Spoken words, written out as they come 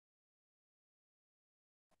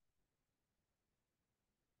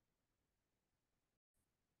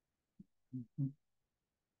Mhm.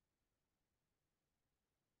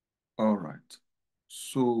 All right.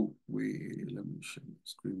 So let me share my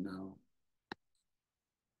screen now.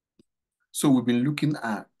 So we've been looking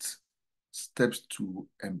at steps to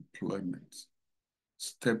employment,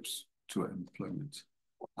 steps to employment,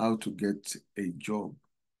 how to get a job.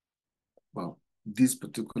 Well, this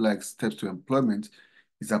particular steps to employment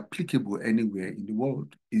is applicable anywhere in the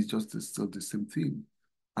world. It's just still the same thing.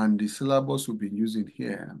 And the syllabus we've been using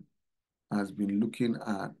here has been looking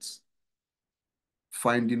at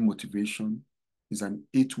finding motivation. It's an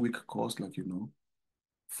 8-week course, like you know,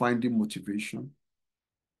 finding motivation,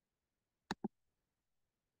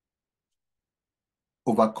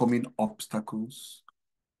 overcoming obstacles.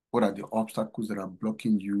 What are the obstacles that are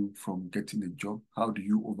blocking you from getting a job? How do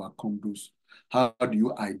you overcome those? How do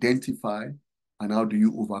you identify and how do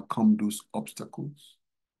you overcome those obstacles?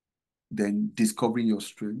 Then discovering your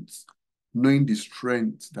strengths, knowing the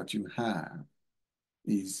strengths that you have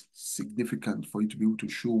is significant for you to be able to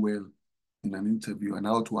show well in an interview and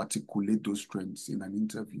how to articulate those strengths in an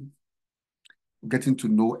interview. Getting to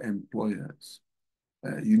know employers.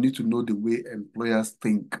 You need to know the way employers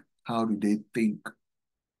think. How do they think?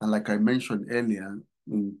 And like I mentioned earlier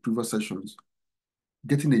in previous sessions,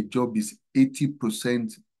 getting a job is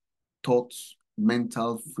 80% thoughts,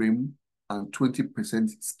 mental frame, and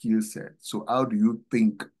 20% skill set. So how do you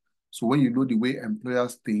think? So when you know the way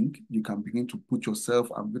employers think, you can begin to put yourself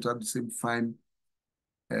and better have the same fine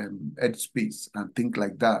head space and think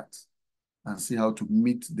like that and see how to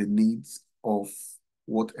meet the needs of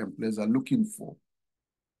what employers are looking for.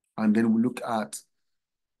 And then we look at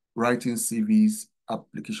writing CVs,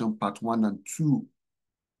 application part 1 and 2.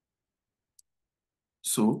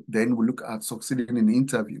 So then we look at succeeding in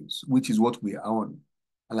interviews, which is what we are on.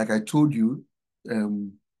 And like I told you,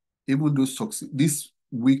 um, even though this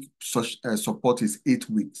week such support is 8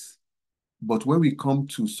 weeks, but when we come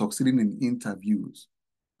to succeeding in interviews,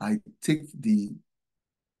 I take the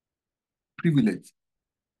privilege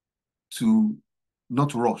to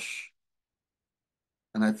not rush.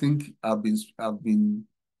 And I think I've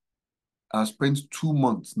spent 2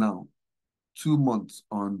 months now, 2 months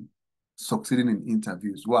on succeeding in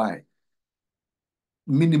interviews. Why?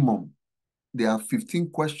 Minimum, there are 15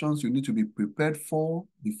 questions you need to be prepared for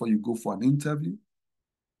before you go for an interview.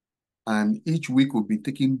 And each week we'll be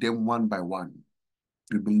taking them one by one.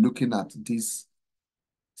 We'll be looking at these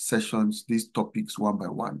sessions, these topics one by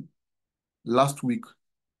one. Last week,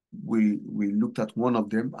 we looked at one of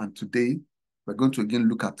them, and today we're going to again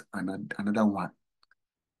look at another one.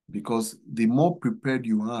 Because the more prepared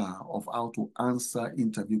you are of how to answer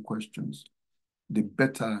interview questions, the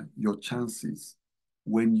better your chances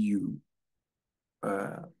when you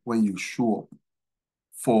show up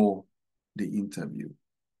for the interview.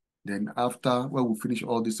 Then after, when we finish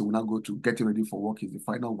all this, we'll now go to getting ready for work is the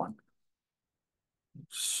final one.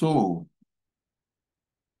 So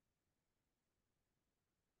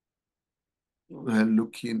we're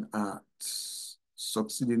looking at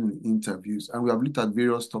succeeding in interviews, and we have looked at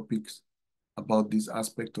various topics about this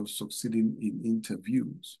aspect of succeeding in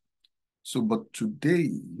interviews. So, but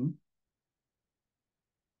today,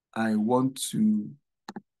 I want to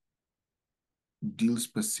deal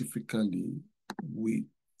specifically with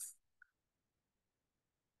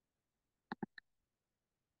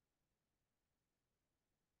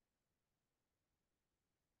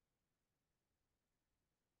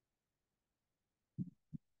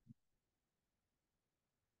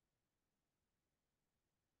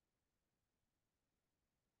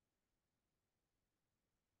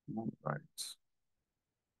right.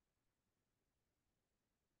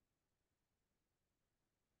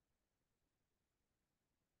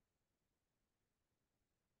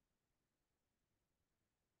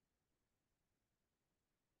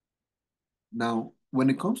 Now, when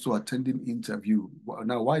it comes to attending interview,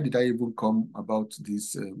 now why did I even come about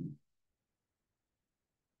this? I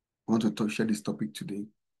want to share this topic today.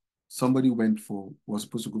 Somebody was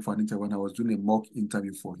supposed to go for an interview and I was doing a mock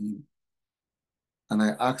interview for him. And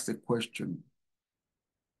I asked a question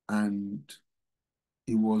and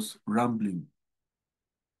he was rambling.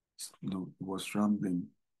 He was rambling.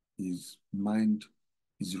 His mind,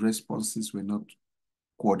 his responses were not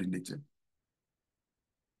coordinated.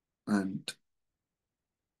 And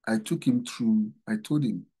I took him through, I told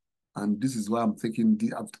him, and this is why I'm thinking,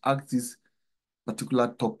 I've asked this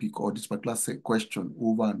particular topic or this particular question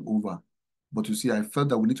over and over. But you see, I felt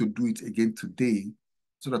that we need to do it again today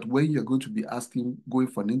so that when you're going to be going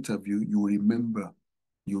for an interview, you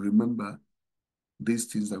remember these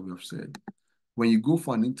things that we have said. When you go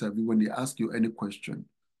for an interview, when they ask you any question,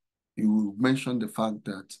 you mention the fact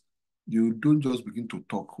that You don't just begin to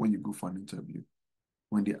talk when you go for an interview.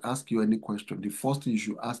 When they ask you any question, the first thing you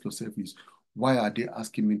should ask yourself is, why are they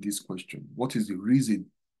asking me this question? What is the reason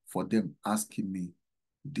for them asking me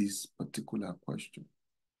this particular question?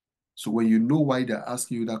 So when you know why they're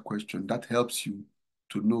asking you that question, that helps you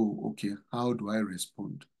to know, okay, how do I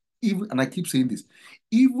respond? Even, and I keep saying this,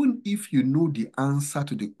 even if you know the answer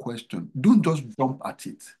to the question, don't just jump at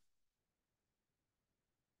it.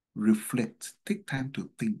 Reflect, take time to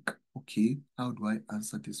think, okay, how do I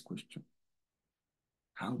answer this question?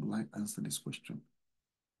 How do I answer this question?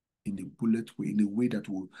 In a bullet way, in a way that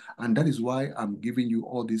will, and that is why I'm giving you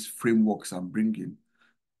all these frameworks I'm bringing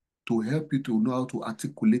to help you to know how to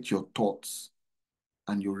articulate your thoughts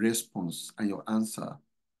and your response and your answer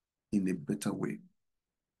in a better way.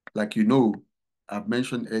 Like I've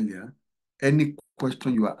mentioned earlier, any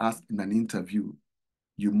question you are asked in an interview,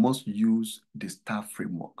 you must use the STAR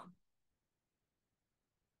framework.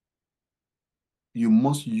 You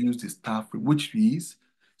must use the STAR framework, which is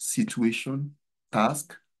situation,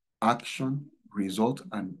 task, action, result,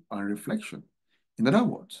 and reflection. In other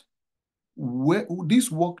words, where this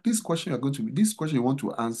question this question you want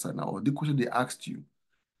to answer now, or the question they asked you,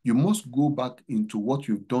 you must go back into what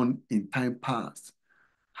you've done in time past.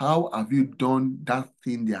 How have you done that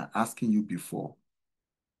thing they are asking you before?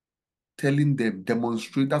 Telling them,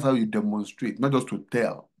 demonstrate. That's how you demonstrate, not just to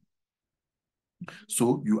tell.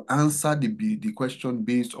 So you answer the question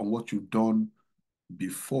based on what you've done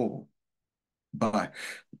before by,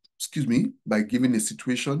 by giving a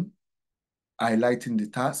situation, highlighting the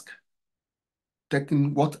task,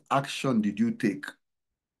 taking what action did you take?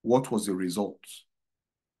 What was the result?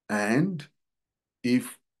 And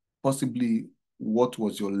if possibly, what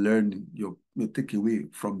was your learning, your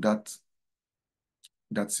takeaway from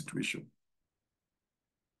that situation?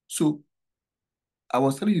 So I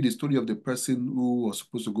was telling you the story of the person who was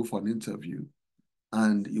supposed to go for an interview,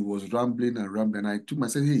 and he was rambling and rambling. I took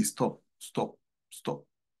myself, hey, stop, stop, stop.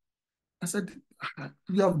 I said,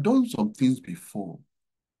 you have done some things before.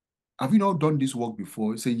 Have you not done this work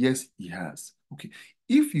before? He said, yes, he has. Okay.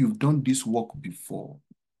 If you've done this work before,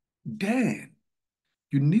 then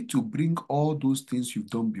you need to bring all those things you've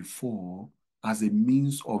done before as a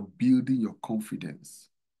means of building your confidence.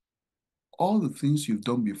 All the things you've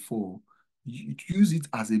done before, you use it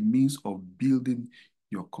as a means of building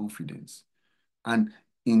your confidence. And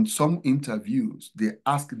in some interviews, they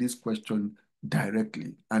ask this question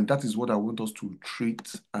directly. And that is what I want us to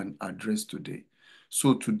treat and address today.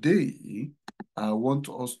 So today, I want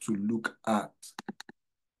us to look at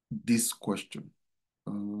this question.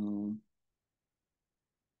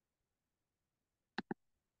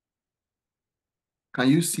 Can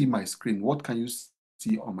you see my screen? What can you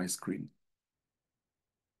see on my screen?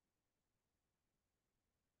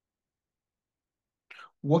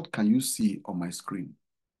 What can you see on my screen?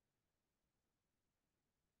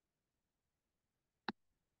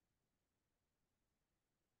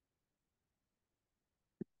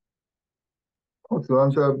 How to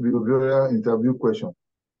answer behavioral interview question?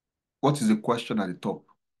 What is the question at the top?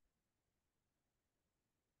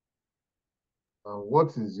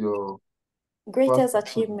 What is your greatest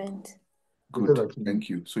achievement? Good, thank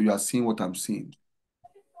you. So you are seeing what I'm seeing.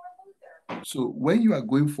 So when you are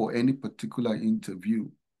going for any particular interview,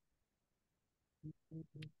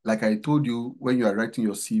 like I told you, when you are writing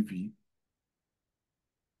your CV,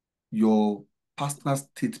 your personal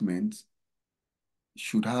statement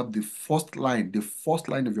should have the first line. The first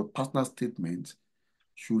line of your personal statement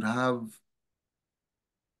should have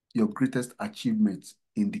your greatest achievement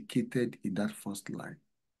indicated in that first line.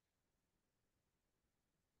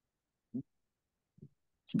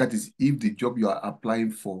 That is, if the job you are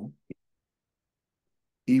applying for,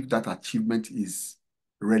 if that achievement is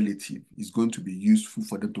relative, is going to be useful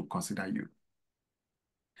for them to consider you.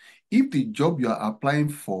 If the job you are applying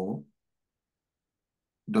for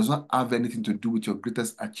does not have anything to do with your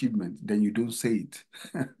greatest achievement, then you don't say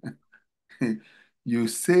it. You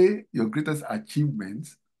say your greatest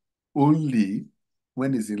achievement only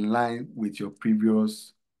when it's in line with your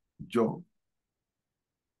previous job.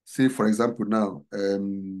 Say, for example, now,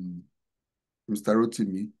 Mr.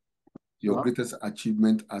 Rotimi, your greatest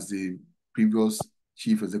achievement as a previous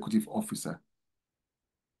chief executive officer.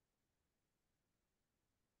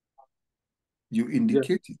 You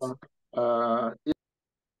indicate it.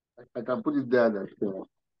 I can put it there that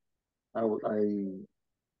I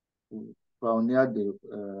pioneered the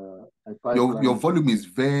your volume is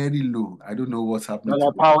very low. I don't know what's happening.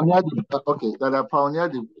 That I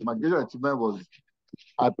pioneered my greatest achievement was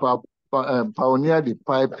I pioneered the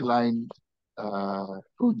pipeline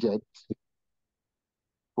project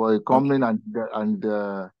for a company, and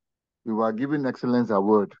we were given Excellence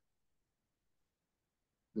Award.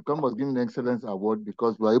 The company was given the Excellence Award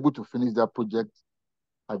because we were able to finish that project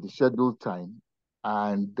at the scheduled time,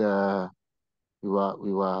 and we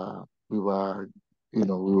were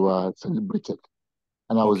celebrated,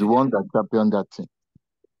 and I was the Okay. one that championed that thing.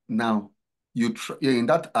 Now, in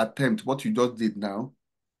that attempt, what you just did now,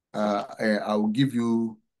 I will give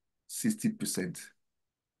you 60%.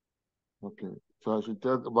 Okay, so I should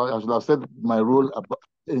have said my role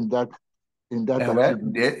in that Well,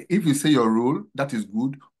 achievement. if you say your role, that is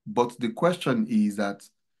good. But the question is that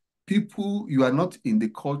you are not in the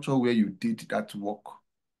culture where you did that work.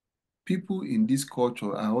 People in this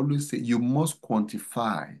culture, I always say, you must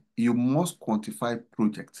quantify. You must quantify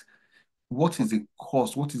projects. What is the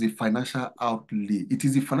cost? What is the financial outlay? It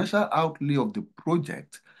is the financial outlay of the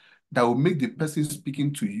project that will make the person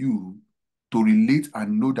speaking to you to relate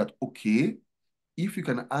and know that, okay, if you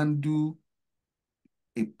can undo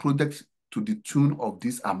a project to the tune of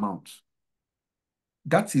this amount,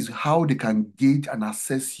 that is how they can gauge and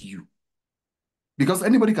assess you. Because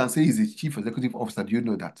anybody can say he's a chief executive officer. Do you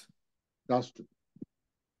know that? That's true.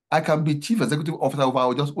 I can be chief executive officer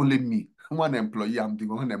over just only me, one employee. I'm the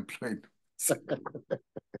one employed.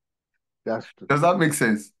 That's true. Does that make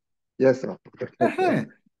sense? Yes, sir.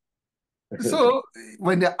 So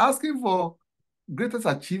when they're asking for greatest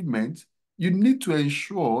achievement, you need to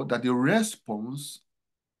ensure that the response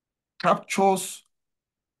captures,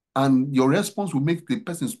 and your response will make the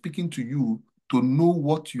person speaking to you to know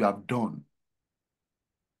what you have done.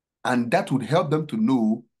 And that would help them to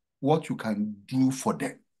know what you can do for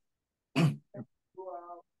them.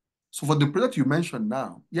 So for the project you mentioned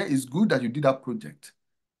now, yeah, it's good that you did that project.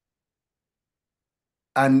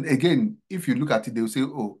 And again, if you look at it, they'll say,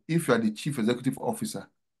 oh, if you are the chief executive officer,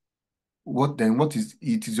 what is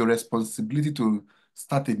it is your responsibility to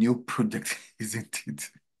start a new project, isn't it?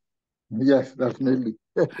 Yes, definitely.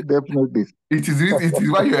 Definitely. It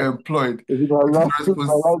is why you're employed. It's It is your my line of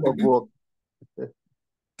responsibility work.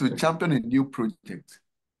 to champion a new project,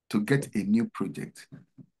 to get a new project,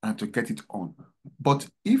 and to get it on. But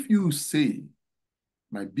if you say,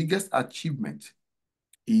 my biggest achievement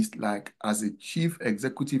is like as a chief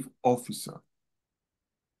executive officer,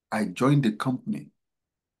 I joined the company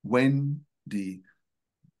when the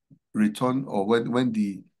return or when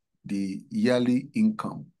the yearly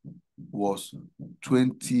income was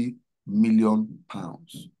 20 million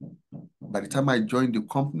pounds. By the time I joined the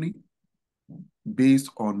company, based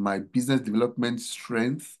on my business development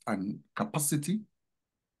strength and capacity,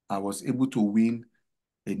 I was able to win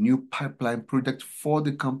a new pipeline project for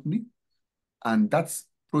the company. And that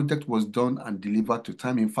project was done and delivered to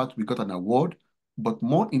time. In fact, we got an award. But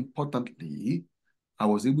more importantly, I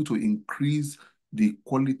was able to increase the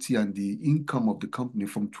quality and the income of the company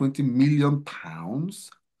from 20 million pounds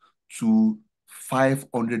to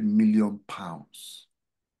 500 million pounds.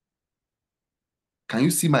 Can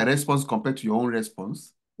you see my response compared to your own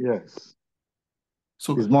response? Yes.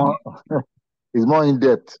 So It's more it's more in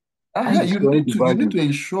depth. And it's you showing need the to you need value. to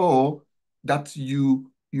ensure that you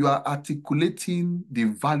are articulating the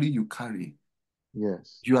value you carry.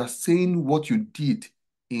 Yes. You are saying what you did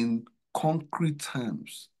in concrete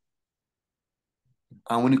terms.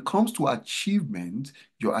 And when it comes to achievement,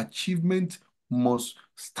 your achievement must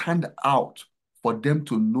stand out for them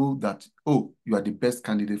to know that, oh, you are the best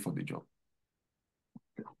candidate for the job.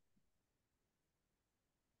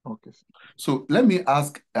 Okay. So let me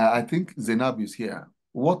ask, I think Zainab is here.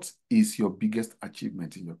 What is your biggest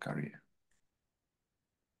achievement in your career?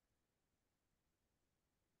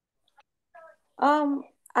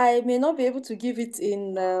 I may not be able to give it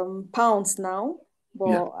in pounds now,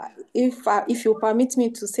 Yeah, but if you permit me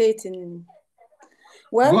to say it in, go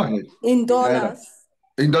well, ahead. in Naira. dollars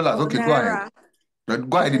In dollars, or okay, go ahead. naira.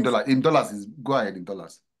 Go ahead in Yes. dollars. In dollars is go ahead in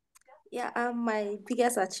dollars. Yeah, my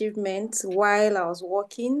biggest achievement while I was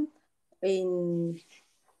working in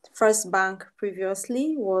First Bank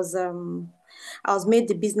previously was I was made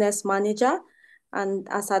the business manager, and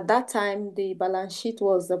as at that time the balance sheet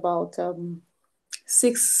was about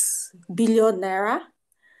 6 billion naira,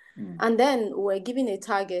 Mm. and then we're given a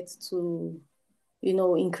target to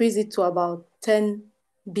increase it to about 10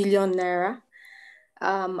 billion naira.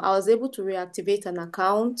 I was able to reactivate an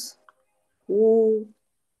account who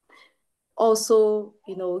also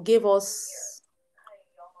gave us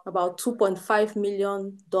about $2.5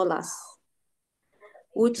 million,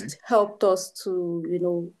 which Okay. helped us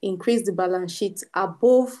to, increase the balance sheet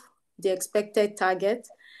above the expected target.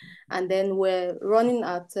 And then we're running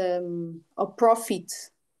at a profit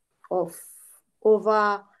of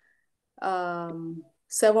over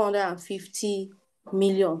 750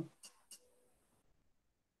 million.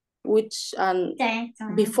 which, and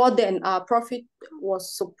before then, our profit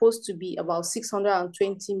was supposed to be about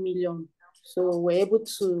 620 million. So we're able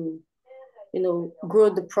to, grow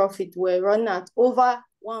the profit. We're running at over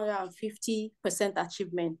 150%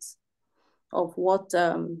 achievement of what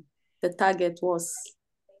the target was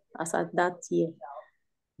as at that year.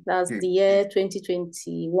 That's the year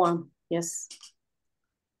 2021. Yes.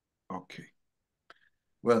 Okay.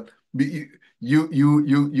 Well,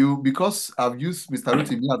 you because I've used Mr.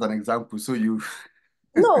 Rotimi as an example, so you.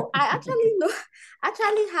 No, I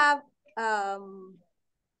actually have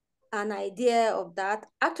an idea of that.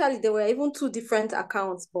 Actually, there were even two different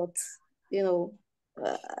accounts, but you know,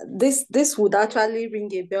 this would actually ring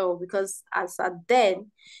a bell because as at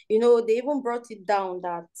then, they even brought it down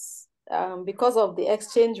that because of the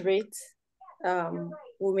exchange rate,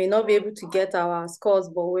 we may not be able to get our scores,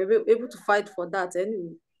 but we're able to fight for that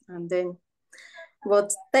anyway. And then,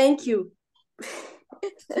 but thank you.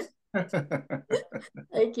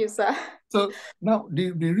 Thank you, sir. So now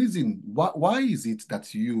the reason why is it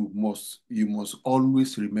that you must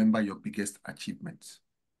always remember your biggest achievements?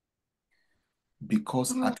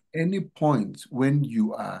 Because at any point when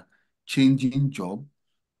you are changing job,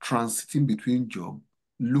 transiting between job,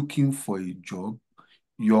 looking for a job,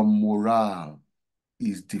 your morale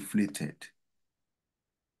is deflated.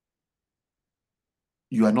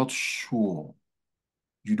 You are not sure.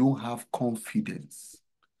 You don't have confidence.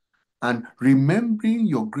 And remembering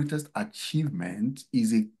your greatest achievement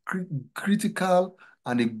is a critical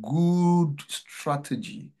and a good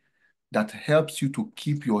strategy that helps you to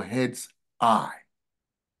keep your heads high.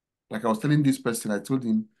 Like I was telling this person, I told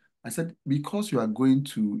him, I said, because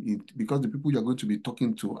because the people you're going to be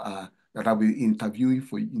talking to that I will be interviewing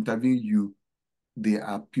you, they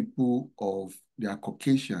are they are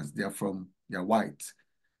Caucasians, they are white.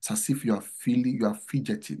 It's as if you are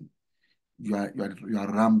fidgeting, you are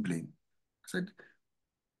rambling. I said,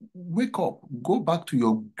 wake up, go back to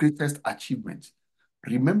your greatest achievement.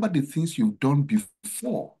 Remember the things you've done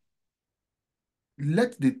before.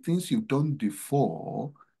 Let the things you've done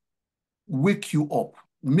before wake you up,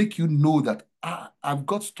 make you know that I've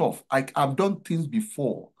got stuff. I've done things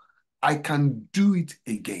before. I can do it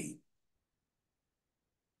again.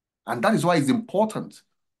 And that is why it's important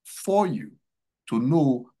for you to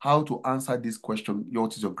know how to answer this question,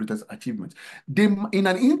 what is your greatest achievement? In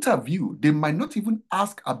an interview, they might not even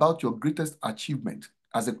ask about your greatest achievement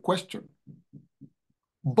as a question.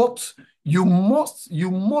 But you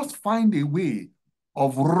must find a way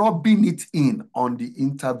of rubbing it in on the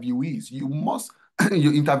interviewees.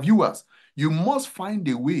 Your interviewers, you must find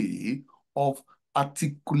a way of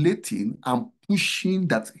articulating and pushing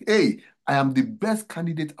that, hey, I am the best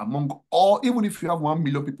candidate among all, even if you have 1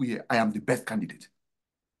 million people here, I am the best candidate.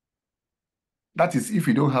 That is if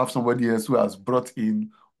you don't have somebody else who has brought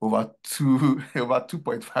in over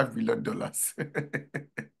 $2.5 million.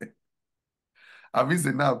 I've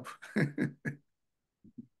Zainab.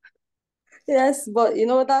 Yes, but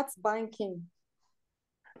that's banking.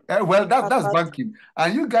 Well, that's banking.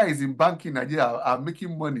 And you guys in banking Nigeria are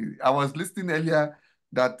making money. I was listening earlier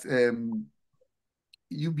that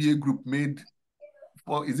UBA Group made,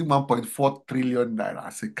 is it 1.4 trillion naira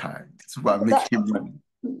as a kind? So we're making money.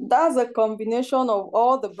 That's a combination of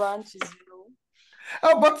all the branches.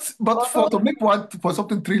 But to make for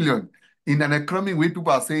something trillion in an economy where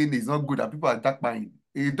people are saying it's not good and people are dark buying,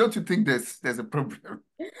 don't you think there's a problem?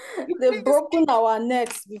 They've broken our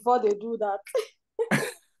necks before they do that.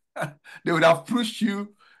 They would have pushed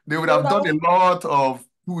you. They would have done a lot of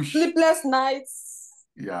push. Sleepless nights.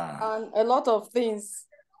 Yeah. And a lot of things.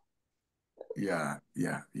 Yeah.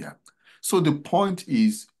 So the point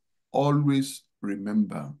is, always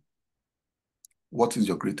remember what is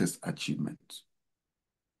your greatest achievement.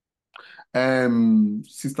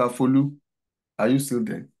 Sister Folu, are you still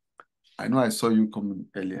there? I know I saw you coming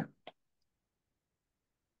earlier.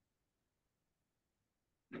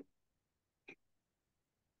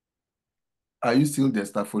 Are you still there,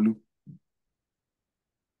 Sister Folu?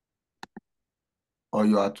 Or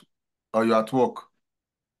you're at work?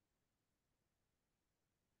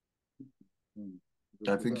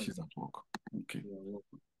 I think she's at work. Okay.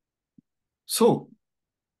 So,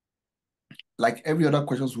 like every other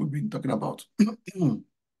questions we've been talking about,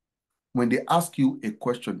 when they ask you a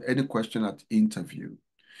question, any question at interview,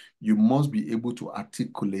 you must be able to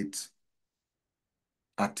articulate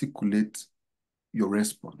your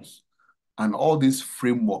response. And all these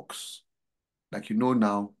frameworks, like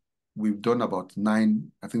now, we've done about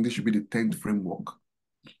 9, I think this should be the 10th framework.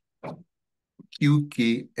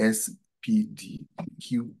 QKSPD.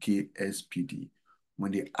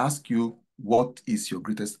 When they ask you what is your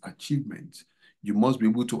greatest achievement, You must be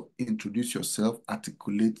able to introduce yourself,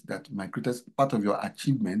 articulate that my greatest part of your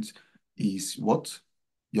achievement is what?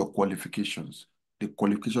 Your qualifications, the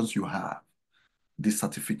qualifications you have, the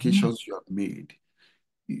certifications you have made,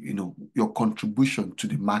 your contribution to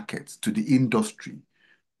the market, to the industry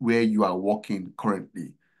where you are working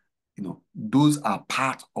currently. Those are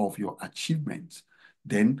part of your achievements.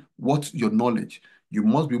 Then what's your knowledge? You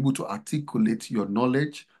must be able to articulate your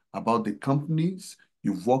knowledge about the companies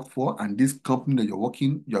you've worked for and this company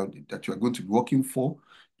that that you are going to be working for.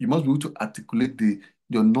 You must be able to articulate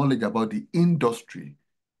your knowledge about the industry.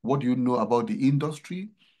 What do you know about the industry?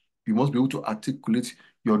 You must be able to articulate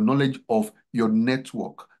your knowledge of your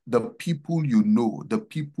network, the people you know, the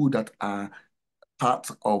people that are part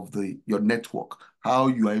of your network, how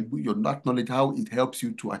you are able, your that knowledge, how it helps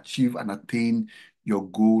you to achieve and attain your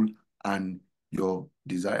goal and your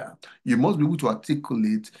desire. You must be able to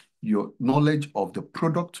articulate your knowledge of the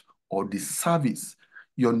product or the service.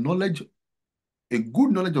 Your knowledge, a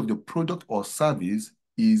good knowledge of the product or service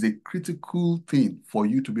is a critical thing for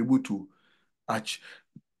you to be able to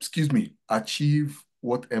achieve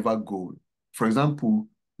whatever goal. For example,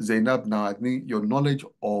 Zainab, now I think your knowledge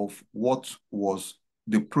of what was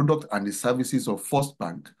the product and the services of First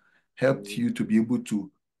Bank helped you to be able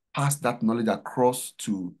to pass that knowledge across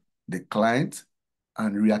to the client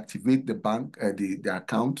and reactivate the bank, the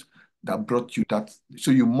account that brought you that.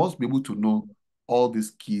 So you must be able to know all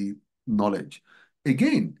this key knowledge.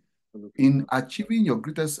 Again, in making your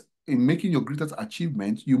greatest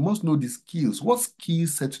achievement, you must know the skills. What skill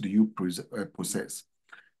set do you possess?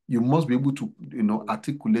 You must be able to,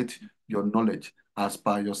 articulate your knowledge as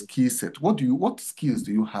per your skill set. What skills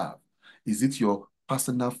do you have? Is it your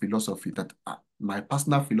personal philosophy that my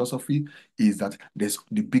personal philosophy is that there's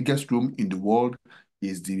the biggest room in the world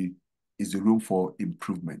is the room for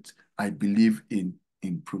improvement. I believe in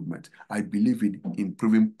improvement. I believe in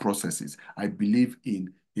improving processes. I believe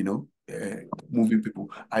in, moving people.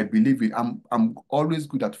 I believe in, I'm always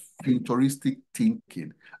good at futuristic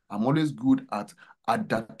thinking. I'm always good at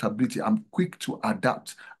adaptability. I'm quick to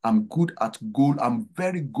adapt. I'm good at goal. I'm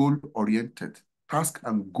very goal oriented, task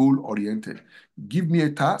and goal oriented. Give me a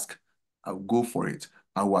task, I'll go for it.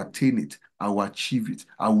 I will attain it. I will achieve it.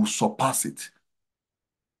 I will surpass it.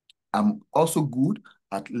 I'm also good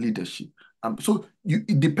at leadership. So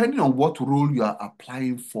depending on what role you are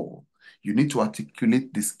applying for, you need to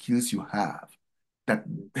articulate the skills you have that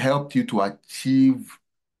help you to achieve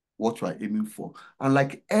what you are aiming for. And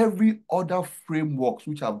like every other frameworks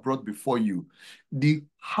which are brought before you, the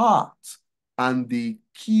heart and the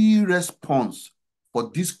key response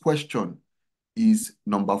for this question is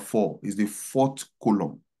number 4, is the fourth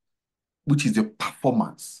column, which is the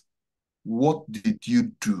performance. What did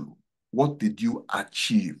you do? What did you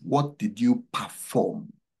achieve? What did you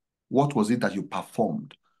perform? What was it that you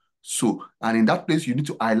performed? So, and in that place, you need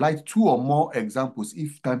to highlight 2 or more examples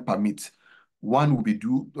if time permits. One will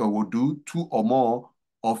do 2 or more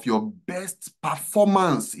of your best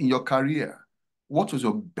performance in your career. What was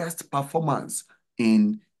your best performance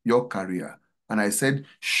in your career? And I said,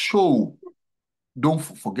 show. Don't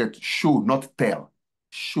forget, show, not tell.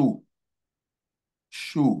 Show.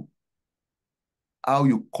 Show how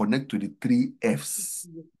you connect to the 3 Fs.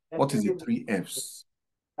 What is the 3 Fs?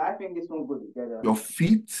 I think this one go together. Your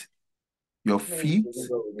feet,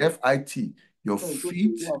 FIT, your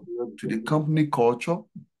feet to the company culture,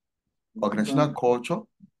 organizational culture,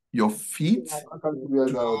 your feet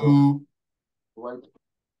to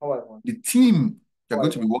the team you're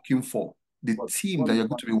going to be working for, the team that you're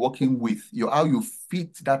going to be working with, how you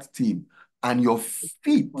fit that team, and your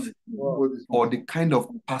feet or the kind of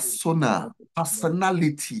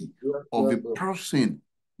personality of a person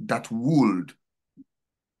that would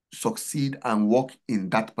succeed and work in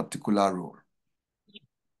that particular role.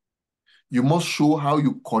 You must show how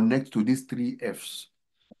you connect to these 3 Fs.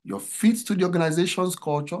 Your fit to the organization's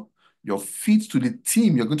culture, your fit to the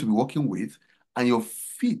team you're going to be working with, and your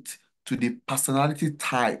fit to the personality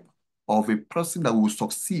type of a person that will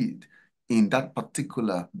succeed in that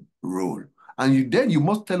particular role. And then you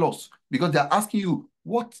must tell us, because they're asking you,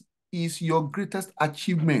 what is your greatest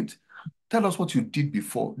achievement? Tell us what you did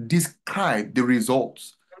before. Describe the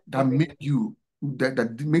results that make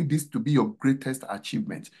this to be your greatest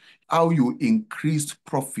achievement. How you increased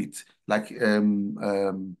profit, like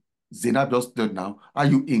Zainab just did now, how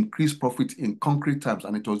you increase profit in concrete terms.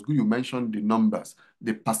 And it was good you mentioned the numbers,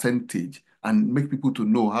 the percentage, and make people to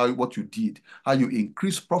know what you did, how you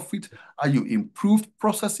increased profit, how you improved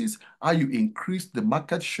processes, how you increased the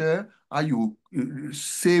market share, how you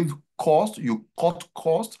save cost, you cut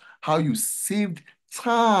cost, how you saved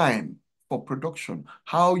time for production,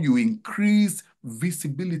 how you increase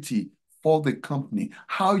visibility for the company,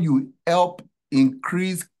 how you help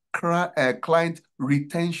increase client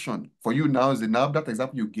retention. For you now, that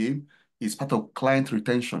example you gave is part of client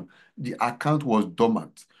retention. The account was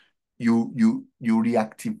dormant. You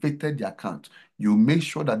reactivated the account. You make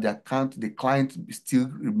sure that the client still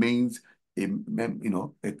remains a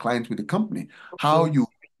client with the company. How you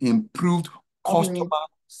improved customer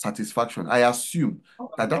satisfaction. I assume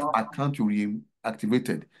that account you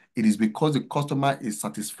reactivated, it is because the customer is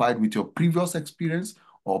satisfied with your previous experience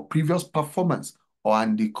or previous performance,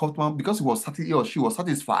 and the customer, because he or she was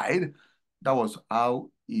satisfied, that was how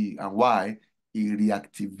he and why he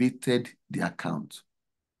reactivated the account,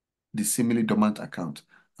 the seemingly dormant account,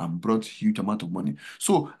 and brought huge amount of money.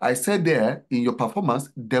 So I said there, in your performance,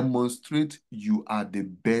 demonstrate you are the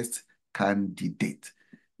best candidate.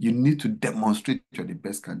 You need to demonstrate you're the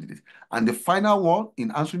best candidate. And the final one, in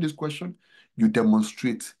answering this question, you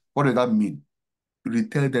demonstrate. What does that mean?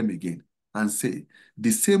 Retell them again and say, the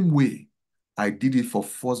same way I did it for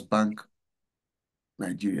First Bank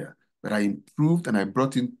Nigeria, that I improved and I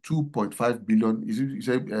brought in 2.5 billion, you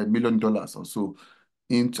say $1 million or so,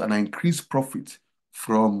 into, and I increased profit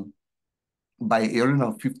from by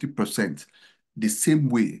 150%. The same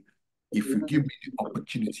way, if you give me the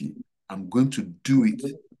opportunity, I'm going to do it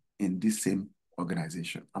in this same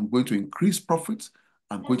organization. I'm going to increase profits.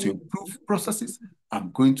 I'm going to improve processes.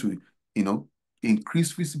 I'm going to,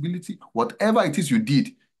 increase visibility. Whatever it is you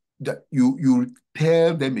did, that you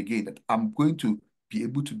tell them again that I'm going to be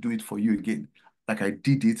able to do it for you again, like I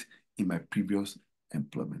did it in my previous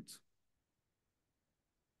employment.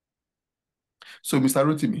 So, Mr.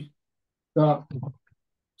 Rotimi,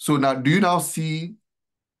 so now, do you now see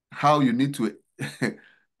how you need to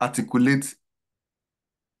articulate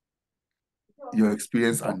your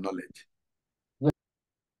experience and knowledge?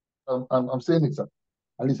 I'm saying it, sir.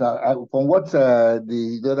 At least from what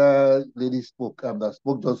the other lady spoke, that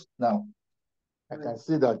spoke just now, I can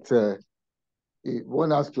see that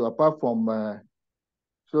one has to, apart from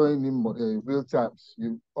showing him real times,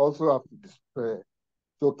 you also have to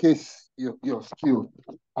showcase your skill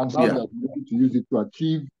and how Yeah. you are able to use it to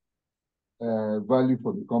achieve value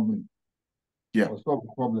for the company. Yeah. Or solve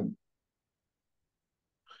the problem.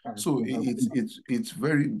 So it's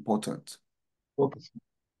very important. Okay.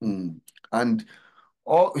 And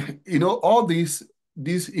all these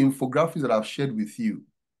infographics that I've shared with you,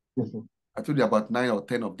 yes, sir. I told you about 9 or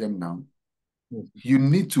 10 of them now. Yes. You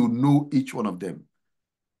need to know each one of them.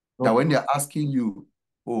 Okay. That when they're asking you,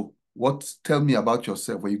 tell me about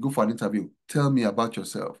yourself. When you go for an interview, tell me about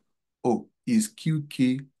yourself. Oh, is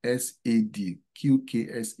QKSAD,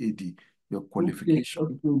 your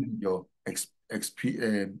qualification, your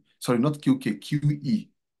sorry, not QK, QE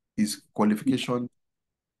is qualification,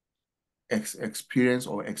 experience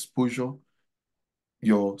or exposure,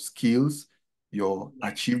 your skills, your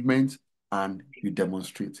achievement, and you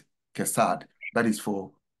demonstrate. KESAD, that is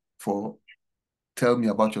for tell me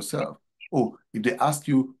about yourself. Oh, if they ask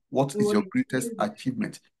you what is your greatest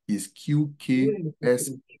achievement, is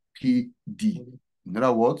QKSPD. In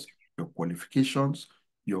other words, your qualifications,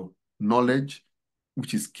 your knowledge,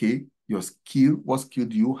 which is K, your skill, what skill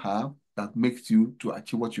do you have that makes you to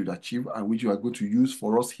achieve what you'd achieve and which you are going to use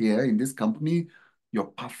for us here in this company, your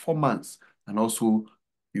performance, and also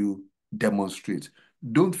you demonstrate.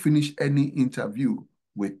 Don't finish any interview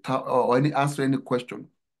without, or answer any question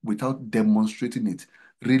without demonstrating it.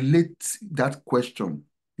 Relate that question,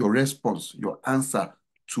 your response, your answer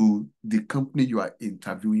to the company you are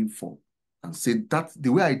interviewing for, and say that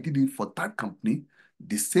the way I did it for that company,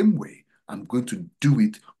 the same way I'm going to do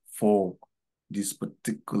it for this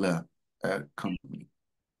particular company.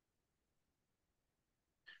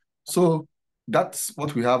 So that's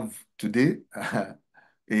what we have today.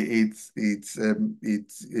 It's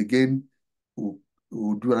again,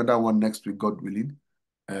 we'll do another one next week, God willing.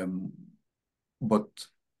 But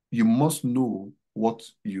you must know what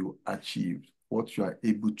you achieved, what you are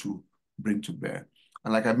able to bring to bear.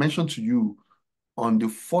 And like I mentioned to you, on the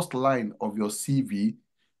first line of your CV,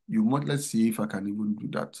 let's see if I can even do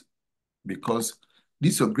that, because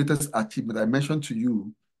this is your greatest achievement. I mentioned to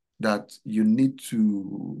you that you need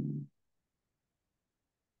to,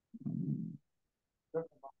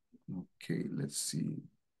 okay, let's see,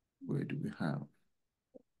 where do we have?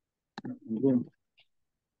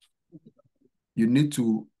 You need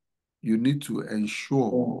to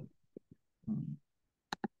ensure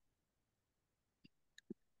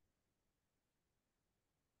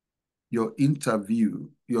your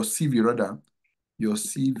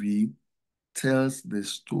CV tells the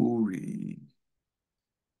story.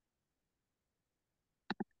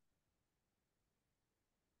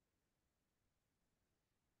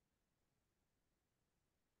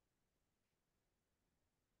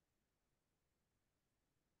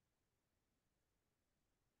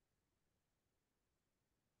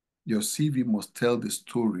 Your CV must tell the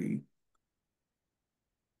story.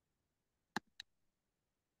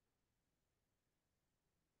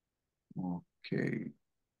 Okay.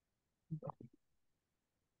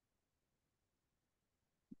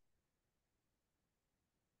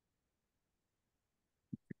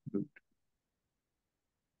 Good.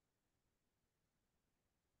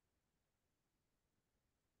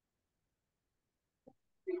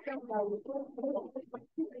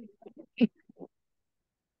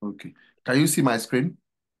 Okay. Can you see my screen?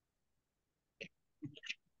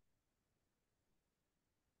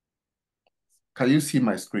 Can you see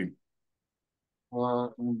my screen?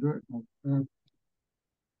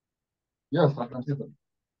 Yes, I can see that.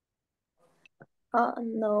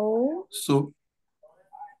 No. So,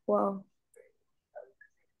 Wow.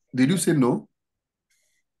 did you say no?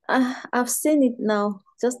 I've seen it now.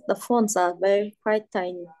 Just the fonts are quite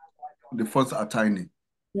tiny. The fonts are tiny.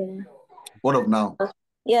 Yeah. What of now?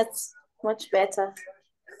 Yes, much better.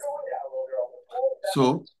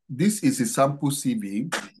 So, this is a sample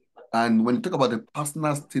CV. And when you talk about the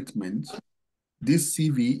personal statement, this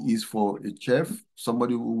CV is for a chef,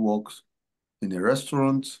 somebody who works in a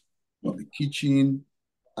restaurant, in the kitchen,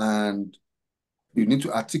 and you need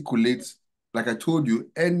to articulate, like I told you,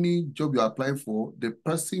 any job you're applying for, the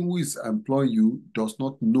person who is employing you does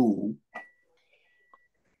not know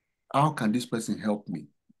how can this person help me.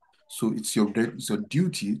 So it's your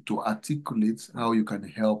duty to articulate how you can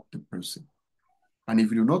help the person. And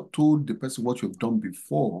if you've not told the person what you've done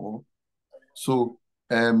before, so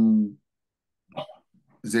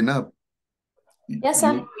Zainab, Yes,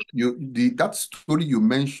 sir. that story you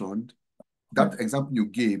mentioned, that Mm. example you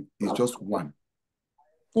gave is just one.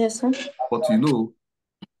 Yes, sir. But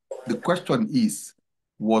the question is,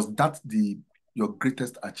 was that your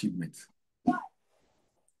greatest achievement?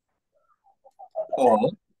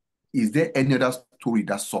 Or is there any other story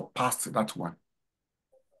that surpassed that one?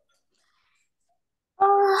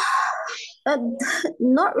 Uh, uh,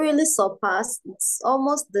 Not really surpassed. It's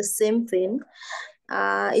almost the same thing.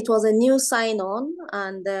 It was a new sign-on,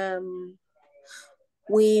 and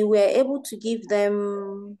we were able to give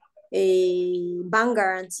them a bank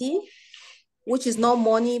guarantee, which is not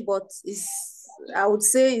money, but is, I would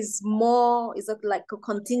say, is more, is like a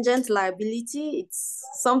contingent liability. It's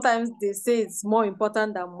sometimes they say it's more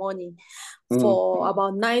important than money, Mm, for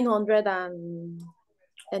about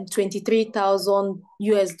 923,000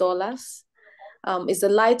 US dollars. It's a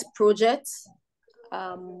light project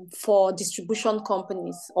for distribution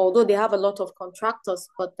companies, although they have a lot of contractors,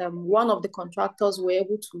 but one of the contractors were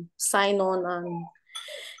able to sign on, and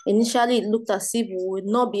initially it looked as if we would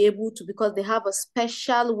not be able to, because they have a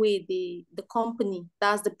special way, the company,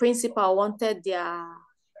 that's the principal, wanted their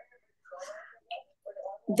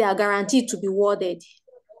guarantee to be worded.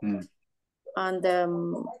 mm. And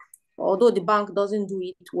although the bank doesn't do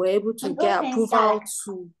it, we're able to get approval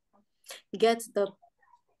to get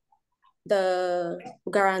the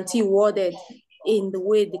guarantee worded in the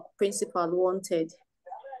way the principal wanted.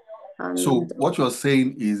 So And what you're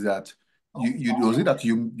saying is that was it that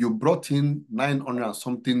you brought in 900 and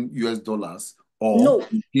something US dollars, or no,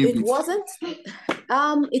 you gave it it? wasn't.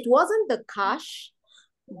 It wasn't the cash,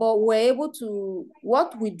 but we're able to.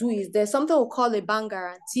 What we do is there's something we call a bank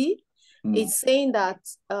guarantee. Mm, It's saying that,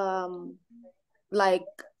 like,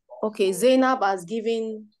 okay, Zainab has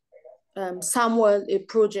given Samuel a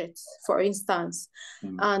project, for instance,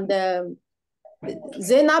 mm, and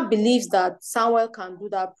Zainab believes that Samuel can do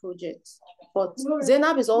that project, but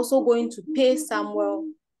Zainab is also going to pay Samuel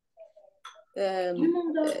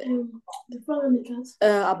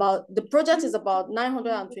about, the project is about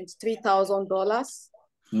 $923,000,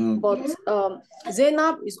 mm, but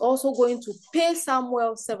Zainab is also going to pay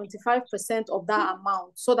Samuel 75% of that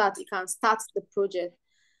amount so that he can start the project.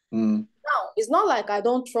 mm, Now, it's not like I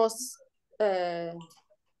don't trust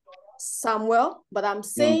Samuel, but I'm mm,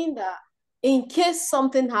 saying that in case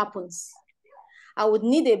something happens, I would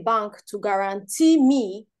need a bank to guarantee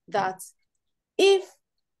me that if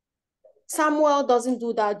Samuel doesn't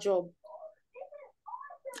do that job,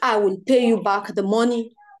 I will pay you back the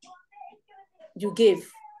money you gave.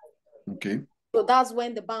 okay. So that's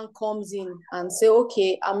when the bank comes in and say,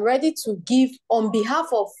 okay, I'm ready to give on behalf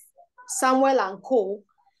of Samuel and Co.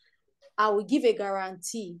 I will give a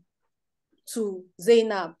guarantee to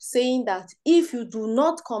Zainab saying that if you do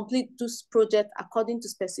not complete this project according to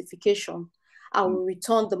specification, I Mm, will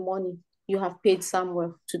return the money you have paid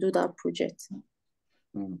Samuel to do that project.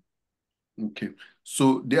 mm, okay.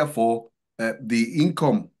 So therefore, the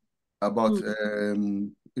income about,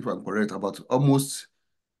 Mm. if I'm correct, about almost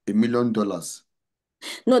 $1 million.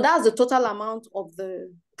 No, that's the total amount of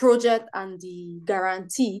the project and the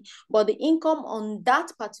guarantee, but the income on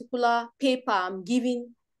that particular paper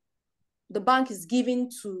the bank is giving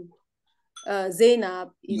to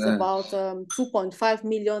Zainab is Yeah. about 2.5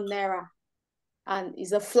 million naira, and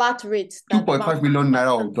is a flat rate that the 2.5 bank. million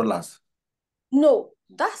naira of dollars. No,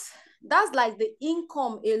 that's like the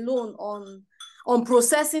income alone on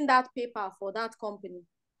processing that paper for that company.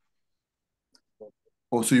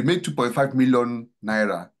 Oh, so you made 2.5 million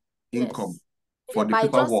naira income Yes. for the By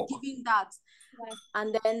just paperwork. giving that,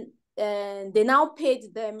 and then they now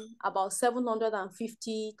paid them about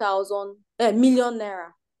 750,000 million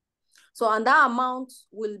naira. So, and that amount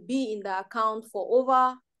will be in the account for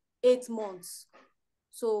over 8 months.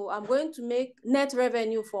 So I'm going to make net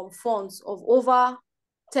revenue from funds of over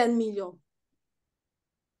 10 million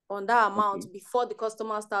on that amount before the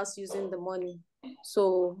customer starts using the money.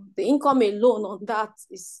 So the income alone on that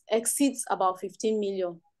exceeds about 15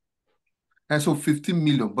 million. And so 15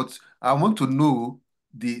 million, but I want to know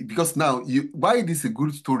because now why this is a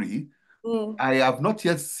good story. I have not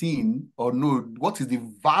yet seen or know what is the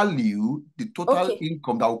value, the total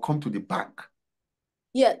income that will come to the bank.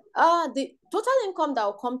 Yeah, the total income that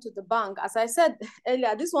will come to the bank, as I said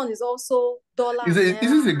earlier, this one is also dollar. This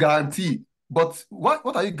is a guarantee, but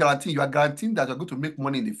what are you guaranteeing? You are guaranteeing that you're going to make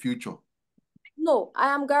money in the future. No, I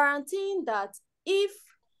am guaranteeing that if,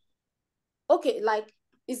 like,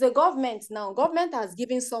 it's the government now. Government has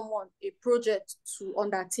given someone a project to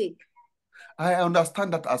undertake. I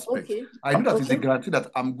understand that aspect. Okay. I know that it's a guarantee that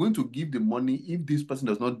I'm going to give the money if this person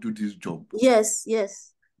does not do this job. Yes,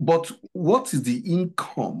 yes. But what is the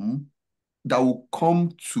income that will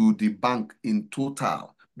come to the bank in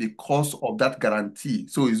total because of that guarantee?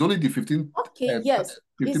 So it's only the 15, yes.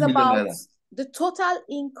 15 It's million about naira. the total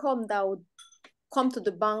income that would come to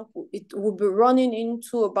the bank. It will be running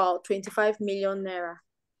into about 25 million naira.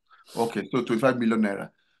 Okay, so 25 million naira.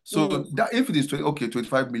 So that if it is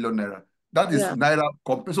 25 million naira, that is naira.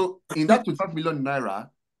 So in that 25 million naira,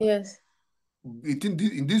 yes,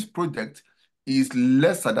 in this project is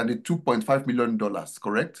lesser than the $2.5 million,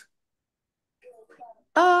 correct?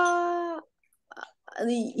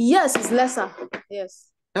 Yes, it's lesser.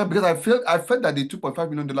 Yes. Yeah, because I felt that the $2.5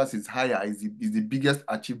 million is higher, is the biggest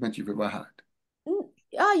achievement you've ever had.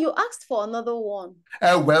 You asked for another one.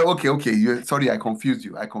 Well, okay. Sorry, I confused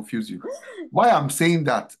you. Why I'm saying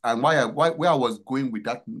that and where I was going with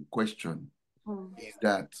that question is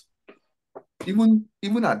that even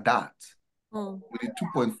at that, with the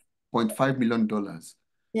 $2.5 million,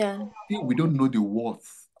 we don't know the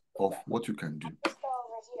worth of what you can do.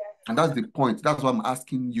 And that's the point. That's why I'm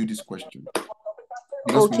asking you this question.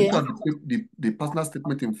 Because when you look at the personal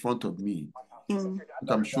statement in front of me, what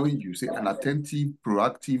I'm showing you, say an attentive,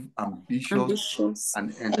 proactive, ambitious,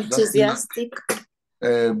 and enthusiastic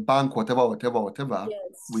bank, whatever,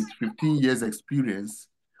 with 15 years experience,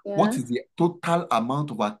 what is the total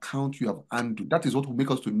amount of account you have handled? That is what will make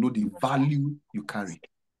us to know the value you carry.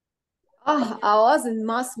 I was in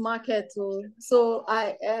mass market, so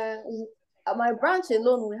my branch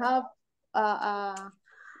alone, we have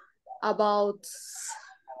about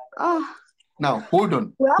now hold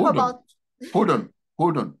on.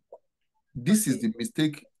 This is the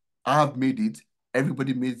mistake. I have made it.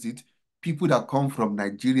 Everybody makes it. People that come from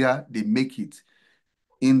Nigeria, they make it.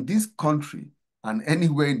 In this country and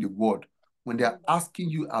anywhere in the world, when they're asking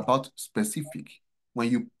you about specific, when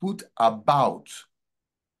you put about,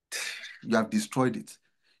 you have destroyed it.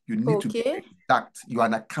 You need to be exact. You are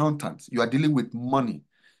an accountant. You are dealing with money.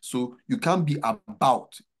 So you can't be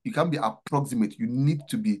about. You can't be approximate. You need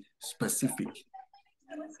to be specific.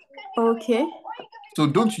 Okay. So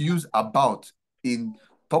don't use about in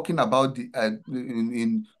talking about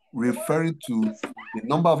in referring to the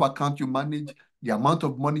number of accounts you manage, the amount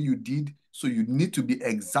of money you did. So you need to be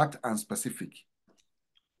exact and specific.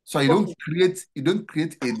 So you don't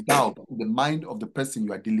create a doubt in the mind of the person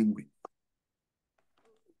you are dealing with.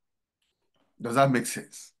 Does that make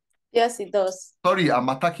sense? Yes, it does. Sorry, I'm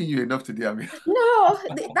attacking you enough today, I mean. No,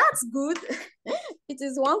 that's good. It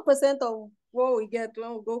is 1% of what we get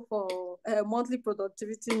when we go for a monthly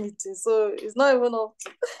productivity meeting. So it's not even up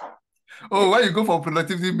to... Oh, when you go for a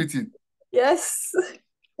productivity meeting? Yes.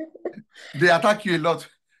 They attack you a lot.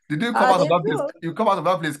 Did you come out of that place? You come out of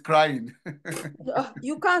that place crying.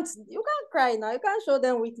 You can't cry now. You can't show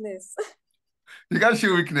them weakness. You can't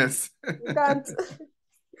show weakness. You can't.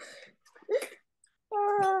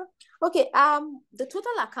 Okay. The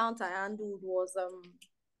total account I handled was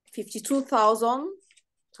 52,000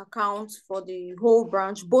 accounts for the whole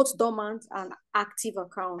branch, both dormant and active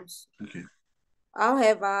accounts. Okay.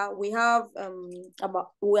 However, we have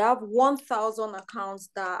 1,000 accounts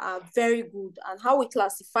that are very good, and how we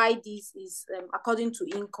classify this is according to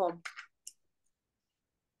income,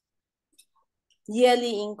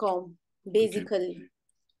 yearly income, basically. Okay.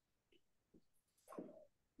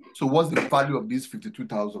 So what's the value of this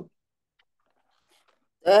 52,000?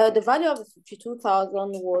 The value of the 52,000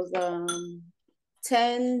 was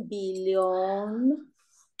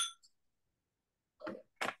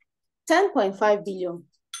 10.5 billion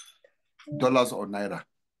Dollars or naira?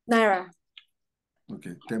 naira.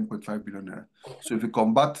 Okay, 10.5 billion naira. So if you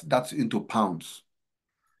convert that into pounds,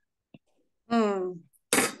 that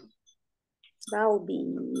would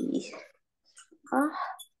be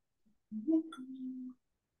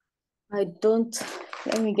I don't,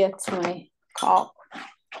 let me get my call.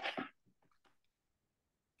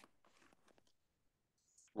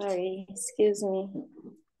 Sorry, excuse me.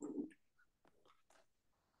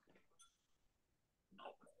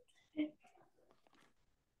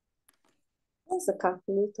 There's a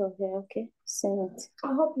calculator here, okay? Send it.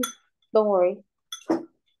 I'll help you. Don't worry.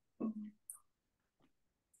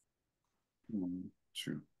 1,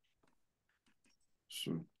 2.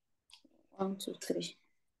 So 1, 2, 3.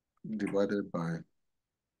 divided by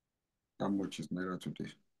how much is naira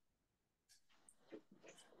today?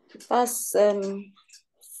 That's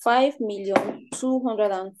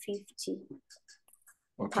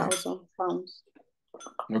 5,250,000 pounds.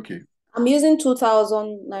 Okay. I'm using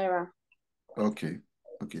 2,000 naira. Okay.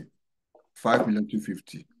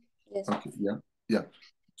 5,250,000. Yes. Okay. Yeah.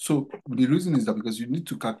 So the reason is that because you need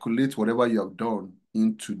to calculate whatever you have done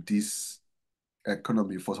into this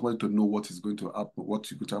economy for somebody to know what is going to happen,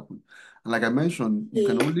 what is going to happen. And like I mentioned, you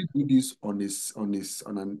can only do this on a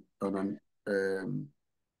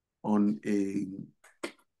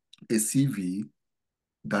CV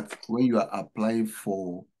that when you are applying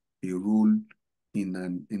for a role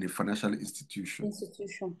in a financial institution,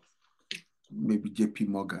 maybe JP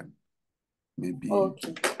Morgan, maybe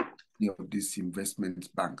any of these investment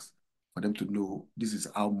banks, for them to know this is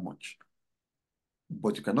how much.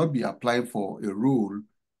 But you cannot be applying for a role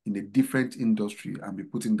in a different industry and be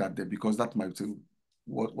putting that there, because that might say,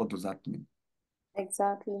 what does that mean?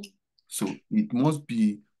 Exactly. So it must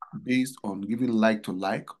be based on giving like to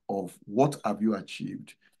like of what have you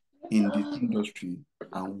achieved in the industry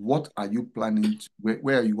and what are you planning to,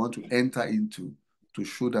 where you want to enter into to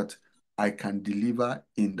show that I can deliver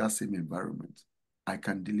in that same environment. I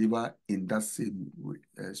can deliver in that same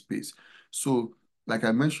space. So like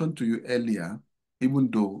I mentioned to you earlier,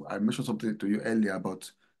 even though I mentioned something to you earlier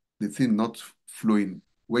about the thing not flowing,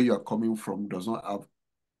 where you are coming from does not have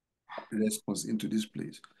response into this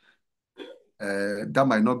place. That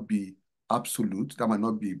might not be absolute, that might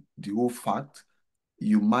not be the whole fact.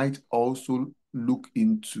 You might also look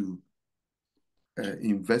into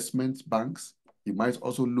investment banks. You might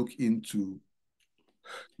also look into,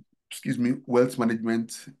 wealth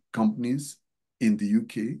management companies in the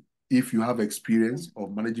UK if you have experience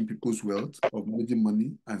of managing people's wealth, of managing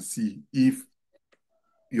money, and see if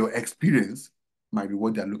your experience might be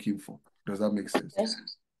what they're looking for. Does that make sense? Yes.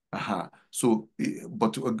 So,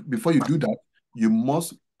 but before you do that, you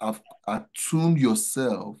must have attuned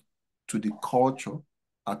yourself to the culture,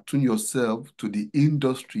 attune yourself to the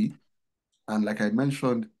industry. And like I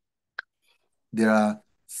mentioned, there are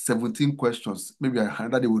 17 questions. Maybe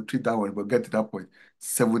another day we'll treat that one, but get to that point.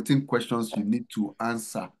 17 questions you need to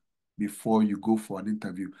answer before you go for an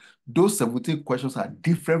interview. Those 17 questions are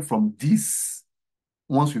different from these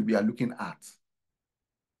ones we are looking at.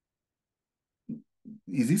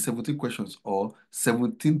 Is it 17 questions or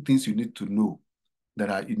 17 things you need to know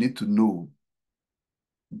you need to know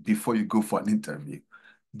before you go for an interview?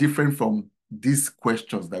 Different from these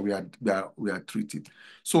questions that we are treating.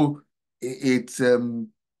 So it's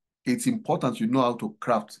important you know how to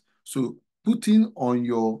craft. So putting on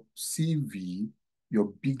your CV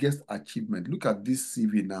your biggest achievement. Look at this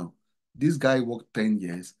CV now. This guy worked 10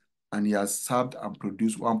 years and he has served and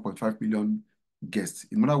produced 1.5 million guests.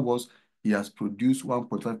 In other words, he has produced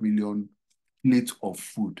 1.5 million plates of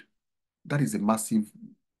food. That is a massive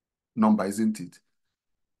number, isn't it?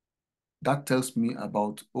 That tells me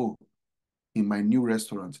about, oh, in my new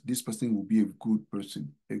restaurant, this person will be a good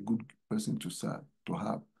person to serve, to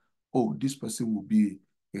have. Oh, this person will be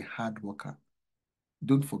a hard worker.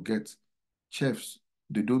 Don't forget, chefs,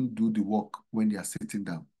 they don't do the work when they are sitting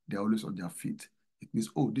down. They're always on their feet. It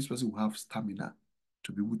means, oh, this person will have stamina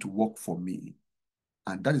to be able to work for me.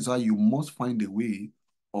 And that is why you must find a way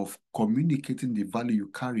of communicating the value you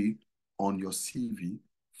carry on your CV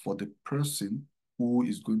for the person who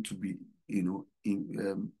is going to be,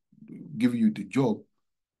 giving you the job,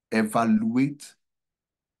 evaluate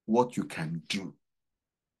what you can do,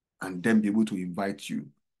 and then be able to invite you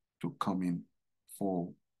to come in for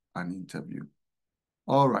an interview.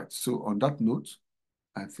 All right. So on that note,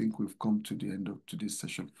 I think we've come to the end of today's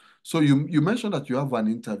session. So you mentioned that you have an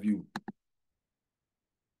interview.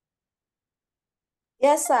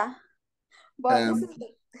 Yes, sir. But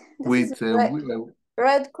this is with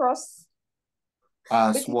Red Cross.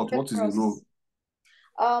 as British what? Red What is the role?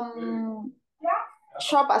 Cross. Um,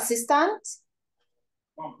 shop assistant.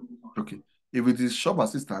 Okay. If it is shop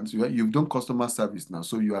assistant, you've done customer service now,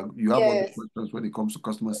 so you have all the Yes. questions when it comes to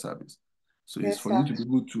customer service. So it's Yes, for sir. you to be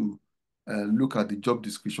able to look at the job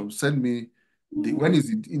description. Send me when is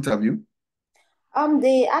the interview?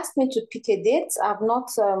 They asked me to pick a date. I've not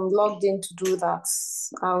logged in to do that.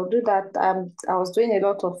 I'll do that. I was doing a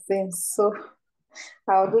lot of things, so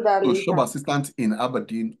I'll do that So shop later. assistant in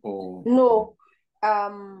Aberdeen or No,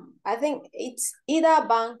 I think it's either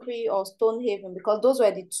Banbury or Stonehaven because those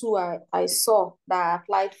were the two I saw that I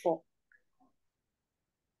applied for.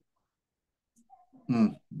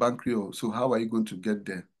 Bankrio. So how are you going to get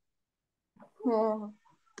there? Hmm.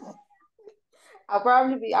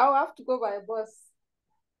 I'll have to go by bus.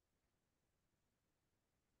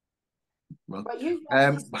 Well, But usually,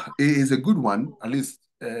 it is a good one. At least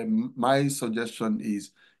my suggestion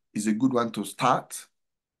is a good one to start,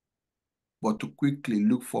 but to quickly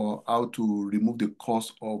look for how to remove the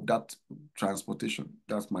cost of that transportation.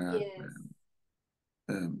 That's my yes,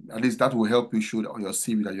 at least that will help you show on your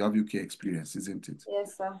CV that you have UK experience, isn't it?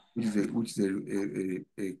 yes, sir. Which is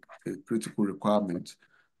a critical requirement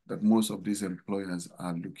that most of these employers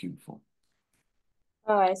are looking for.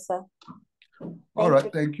 All right, sir. All Thank right,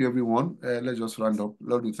 you. thank you, everyone. Let's just round up.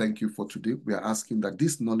 Lord, we thank you for today. We are asking that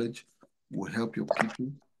this knowledge will help your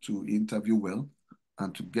people to interview well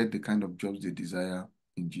and to get the kind of jobs they desire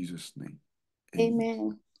in Jesus' name. Amen.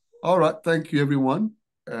 Amen. All right, thank you, everyone.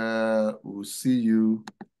 We'll see you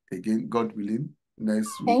again, God willing,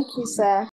 next week. Thank you, sir.